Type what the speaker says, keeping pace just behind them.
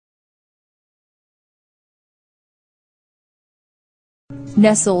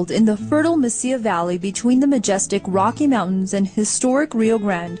Nestled in the fertile Mesilla Valley between the majestic Rocky Mountains and historic Rio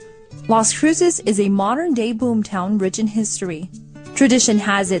Grande, Las Cruces is a modern-day boomtown rich in history. Tradition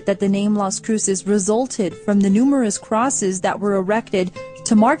has it that the name Las Cruces resulted from the numerous crosses that were erected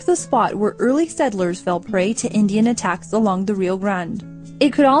to mark the spot where early settlers fell prey to Indian attacks along the Rio Grande.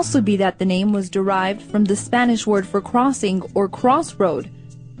 It could also be that the name was derived from the Spanish word for crossing or crossroad,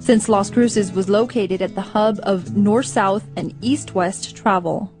 since Las Cruces was located at the hub of north-south and east-west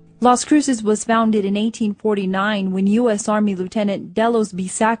travel. Las Cruces was founded in 1849 when U.S. Army Lieutenant Delos B.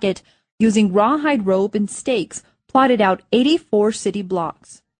 Sackett, using rawhide rope and stakes, plotted out 84 city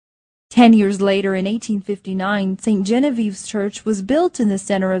blocks. 10 years later, in 1859, St. Genevieve's Church was built in the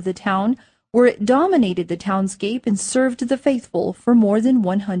center of the town, where it dominated the townscape and served the faithful for more than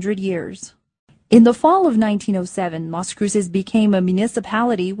 100 years. In the fall of 1907, Las Cruces became a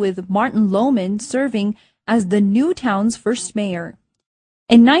municipality with Martin Lohman serving as the new town's first mayor.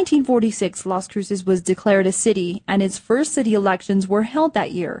 In 1946, Las Cruces was declared a city, and its first city elections were held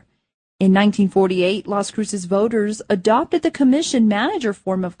that year. In 1948, Las Cruces voters adopted the commission-manager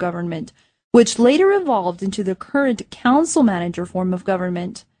form of government, which later evolved into the current council-manager form of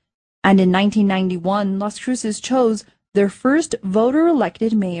government. And in 1991, Las Cruces chose their first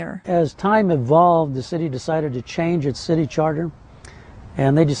voter-elected mayor. As time evolved, the city decided to change its city charter,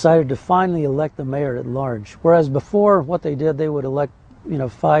 and they decided to finally elect the mayor at large. Whereas before, what they did, they would elect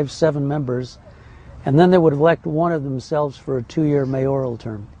 5, 7 members, and then they would elect one of themselves for a 2-year mayoral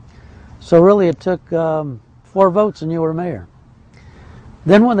term. So really it took 4 votes and you were mayor.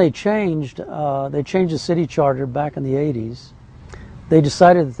 Then when they changed the city charter back in the 80s, they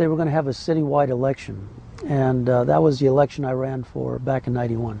decided that they were going to have a citywide election. And that was the election I ran for back in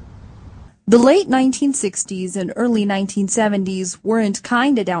 '91. The late 1960s and early 1970s weren't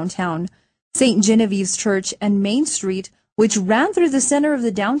kind to downtown. St. Genevieve's Church and Main Street, which ran through the center of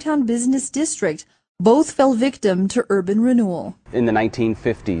the downtown business district, both fell victim to urban renewal. In the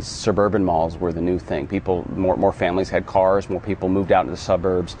 1950s, suburban malls were the new thing. More families had cars, more people moved out into the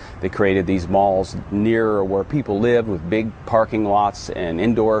suburbs. They created these malls near where people lived with big parking lots and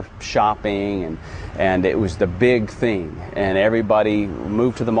indoor shopping, and it was the big thing. And everybody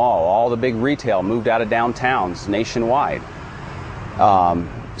moved to the mall. All the big retail moved out of downtowns nationwide.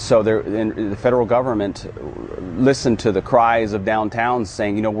 So the federal government listened to the cries of downtowns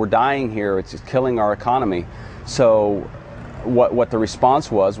saying, we're dying here, it's killing our economy. So what the response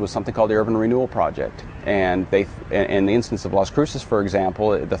was something called the Urban Renewal Project. And in the instance of Las Cruces, for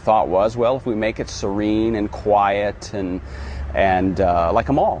example, the thought was, well, if we make it serene and quiet and like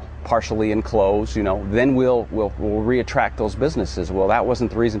a mall, partially enclosed, then we'll reattract those businesses. Well, that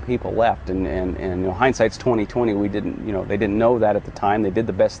wasn't the reason people left, and hindsight's 20/20. They didn't know that at the time. They did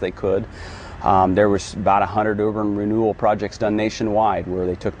the best they could. There was about 100 urban renewal projects done nationwide where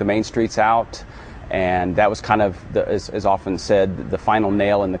they took the main streets out, and that was kind of, as often said, the final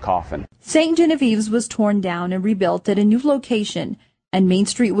nail in the coffin. St. Genevieve's was torn down and rebuilt at a new location, and Main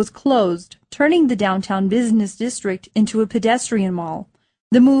Street was closed, turning the downtown business district into a pedestrian mall.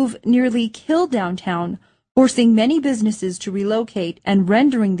 The move nearly killed downtown, forcing many businesses to relocate and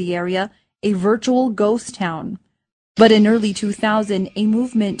rendering the area a virtual ghost town. But in early 2000, a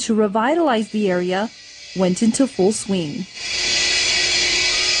movement to revitalize the area went into full swing.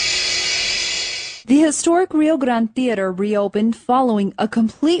 The historic Rio Grande Theater reopened following a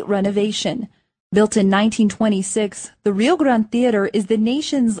complete renovation. Built in 1926, the Rio Grande Theater is the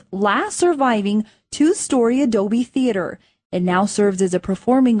nation's last surviving 2-story adobe theater. It now serves as a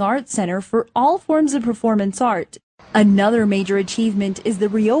performing arts center for all forms of performance art. Another major achievement is the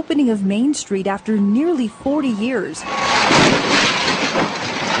reopening of Main Street after nearly 40 years.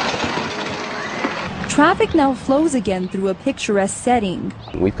 Traffic now flows again through a picturesque setting.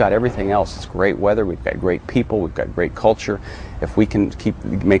 We've got everything else. It's great weather, we've got great people, we've got great culture. If we can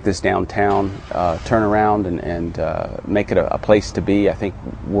make this downtown turn around and make it a place to be, I think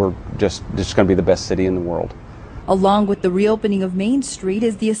we're just going to be the best city in the world. Along with the reopening of Main Street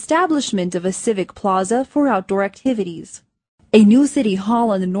is the establishment of a civic plaza for outdoor activities. A new city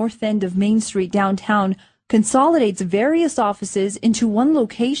hall on the north end of Main Street downtown consolidates various offices into one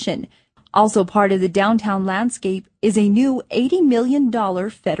location. Also part of the downtown landscape is a new $80 million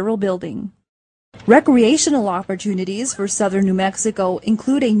federal building. Recreational opportunities for southern New Mexico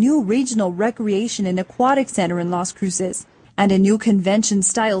include a new regional recreation and aquatic center in Las Cruces, and a new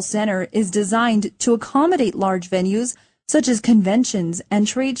convention-style center is designed to accommodate large venues such as conventions and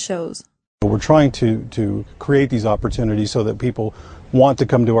trade shows. We're trying to create these opportunities so that people want to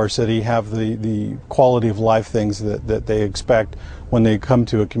come to our city, have the quality of life things that they expect when they come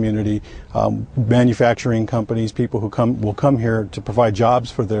to a community. Manufacturing companies, people who will come here to provide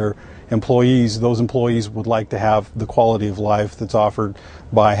jobs for their employees. Those employees would like to have the quality of life that's offered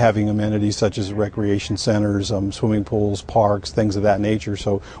by having amenities such as recreation centers, swimming pools, parks, things of that nature.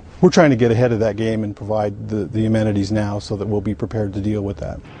 So we're trying to get ahead of that game and provide the amenities now so that we'll be prepared to deal with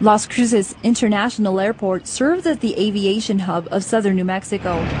that. Las Cruces International Airport serves as the aviation hub of southern New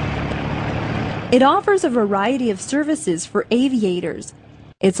Mexico. It offers a variety of services for aviators.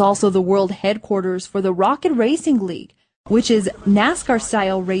 It's also the world headquarters for the Rocket Racing League, which is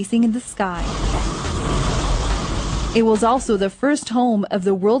NASCAR-style racing in the sky. It was also the first home of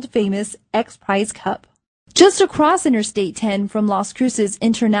the world-famous X-Prize Cup. Just across Interstate 10 from Las Cruces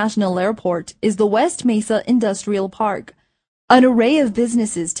International Airport is the West Mesa Industrial Park. An array of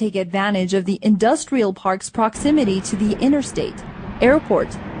businesses take advantage of the industrial park's proximity to the interstate,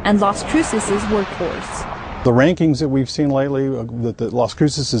 airport, and Las Cruces' workforce. The rankings that we've seen lately, that Las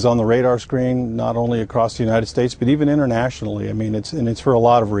Cruces is on the radar screen, not only across the United States, but even internationally. I mean, it's for a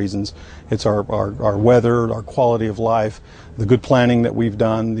lot of reasons. It's our weather, our quality of life, the good planning that we've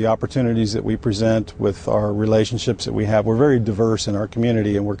done, the opportunities that we present with our relationships that we have. We're very diverse in our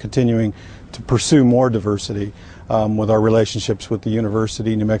community, and we're continuing to pursue more diversity with our relationships with the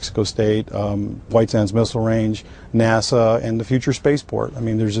University, New Mexico State, White Sands Missile Range, NASA, and the Future Spaceport. I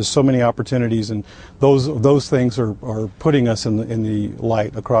mean, there's just so many opportunities, and those things are putting us in the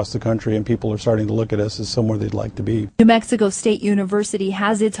light across the country, and people are starting to look at us as somewhere they'd like to be. New Mexico State University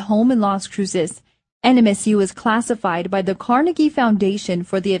has its home in Las Cruces. NMSU is classified by the Carnegie Foundation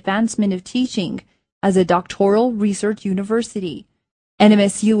for the Advancement of Teaching as a doctoral research university.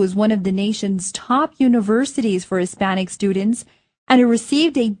 NMSU is one of the nation's top universities for Hispanic students, and it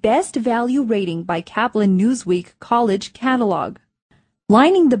received a Best Value rating by Kaplan Newsweek College Catalog.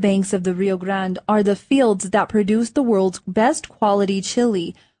 Lining the banks of the Rio Grande are the fields that produce the world's best quality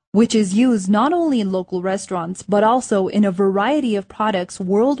chili, which is used not only in local restaurants but also in a variety of products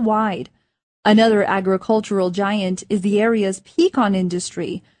worldwide. Another agricultural giant is the area's pecan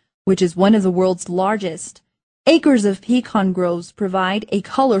industry, which is one of the world's largest. Acres of pecan groves provide a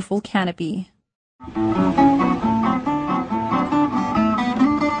colorful canopy.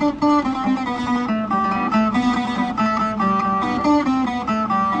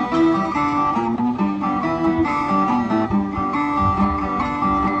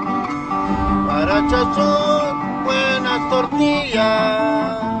 Buenas tortillas,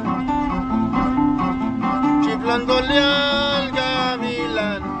 chiflándole al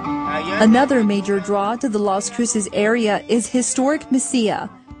gavilán. Another major draw to the Las Cruces area is historic Mesilla.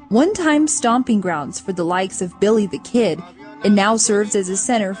 One-time stomping grounds for the likes of Billy the Kid, it now serves as a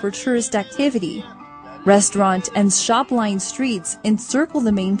center for tourist activity. Restaurant and shop-lined streets encircle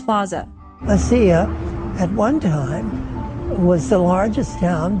the main plaza. Mesilla, at one time, was the largest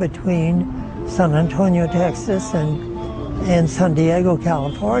town between San Antonio, Texas, and San Diego,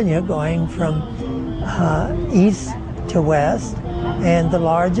 California, going from east to west, and the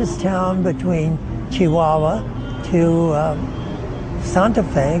largest town between Chihuahua to Santa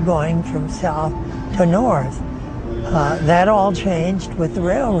Fe, going from south to north. That all changed with the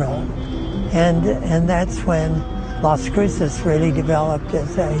railroad, and that's when Las Cruces really developed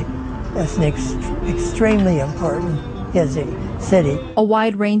as an extremely important city. A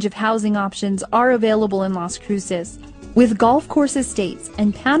wide range of housing options are available in Las Cruces. With golf course estates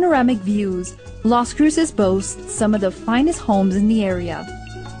and panoramic views, Las Cruces boasts some of the finest homes in the area.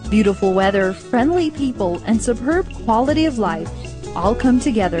 Beautiful weather, friendly people, and superb quality of life all come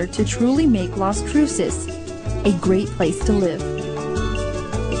together to truly make Las Cruces a great place to live.